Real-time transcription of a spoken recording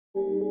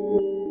Fraydow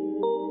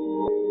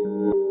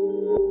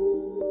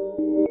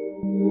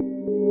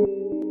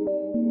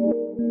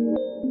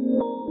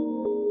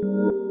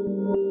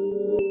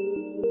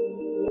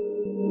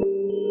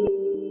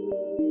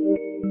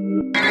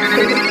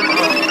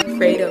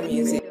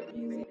music.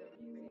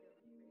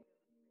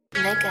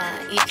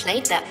 Nigga, you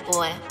played that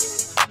boy.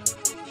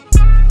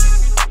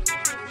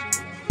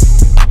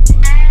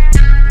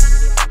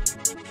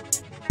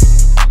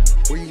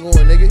 Where you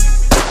going, nigga?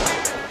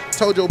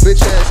 Told your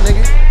bitch ass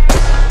nigga.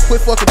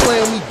 Quit fucking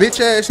playing with me,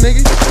 bitch ass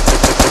nigga.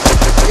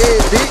 Yeah,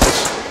 bitch.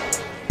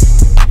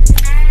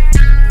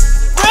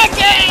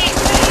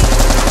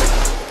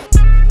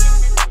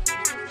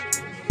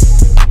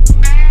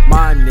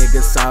 My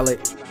nigga solid,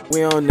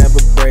 we don't never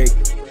break.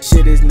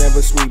 Shit is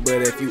never sweet,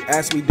 but if you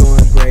ask, we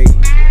doing great.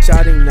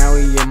 Shotting now,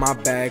 he in my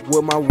bag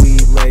with my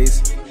weed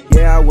lace.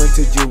 Yeah, I went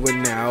to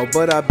juvenile,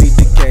 but I beat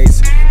the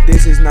case.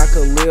 This is not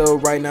Khalil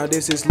right now,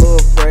 this is Lil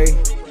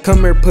Fraydow.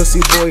 Come here,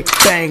 pussy boy,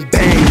 bang,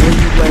 bang, where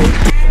you lay?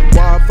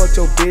 Why I fucked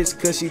your bitch,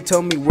 cause she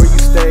told me where you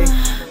stay.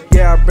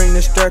 Yeah, I bring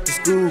the strap to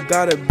school,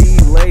 gotta be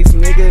laced,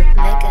 nigga.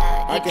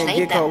 I can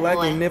get caught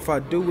lacking, if I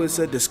do, it's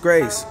a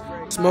disgrace.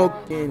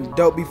 Smoking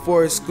dope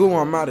before school,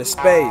 I'm out of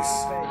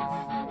space.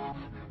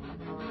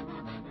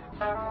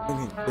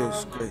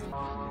 This great,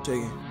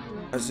 shaking.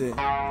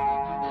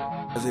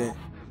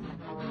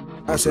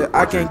 I said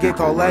I can't get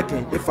caught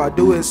lacking. If I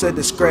do, it's a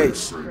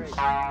disgrace.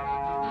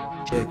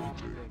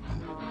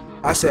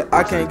 I said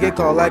I can't get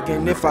caught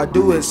lacking. If I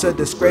do, it's a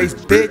disgrace,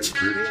 bitch.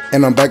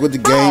 And I'm back with the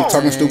game.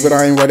 Talking stupid,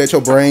 I ain't right at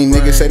your brain.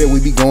 Niggas say that we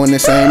be going the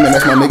same, and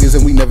that's my niggas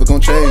and we never gon'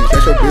 change.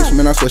 That's your bitch,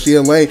 man, I swear she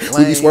a lame.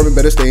 We be swerving,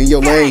 better stay in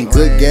your lane.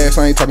 Good gas,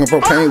 I ain't talking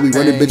propane. We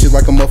running bitches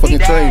like a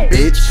motherfucking train,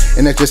 bitch.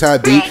 And that's just how I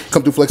be.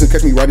 Come through flex and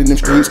catch me right in them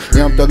streets.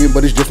 Yeah, I'm thugging,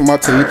 but it's just for my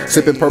team.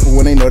 Sipping purple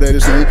when they know that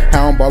it's lean.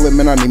 How I'm ballin',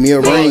 man, I need me a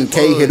ring.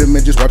 K hit him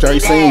and just watch how he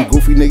sing.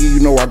 Goofy nigga, you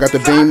know I got the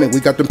beam, and we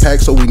got them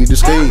packs, so we need to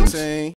steam.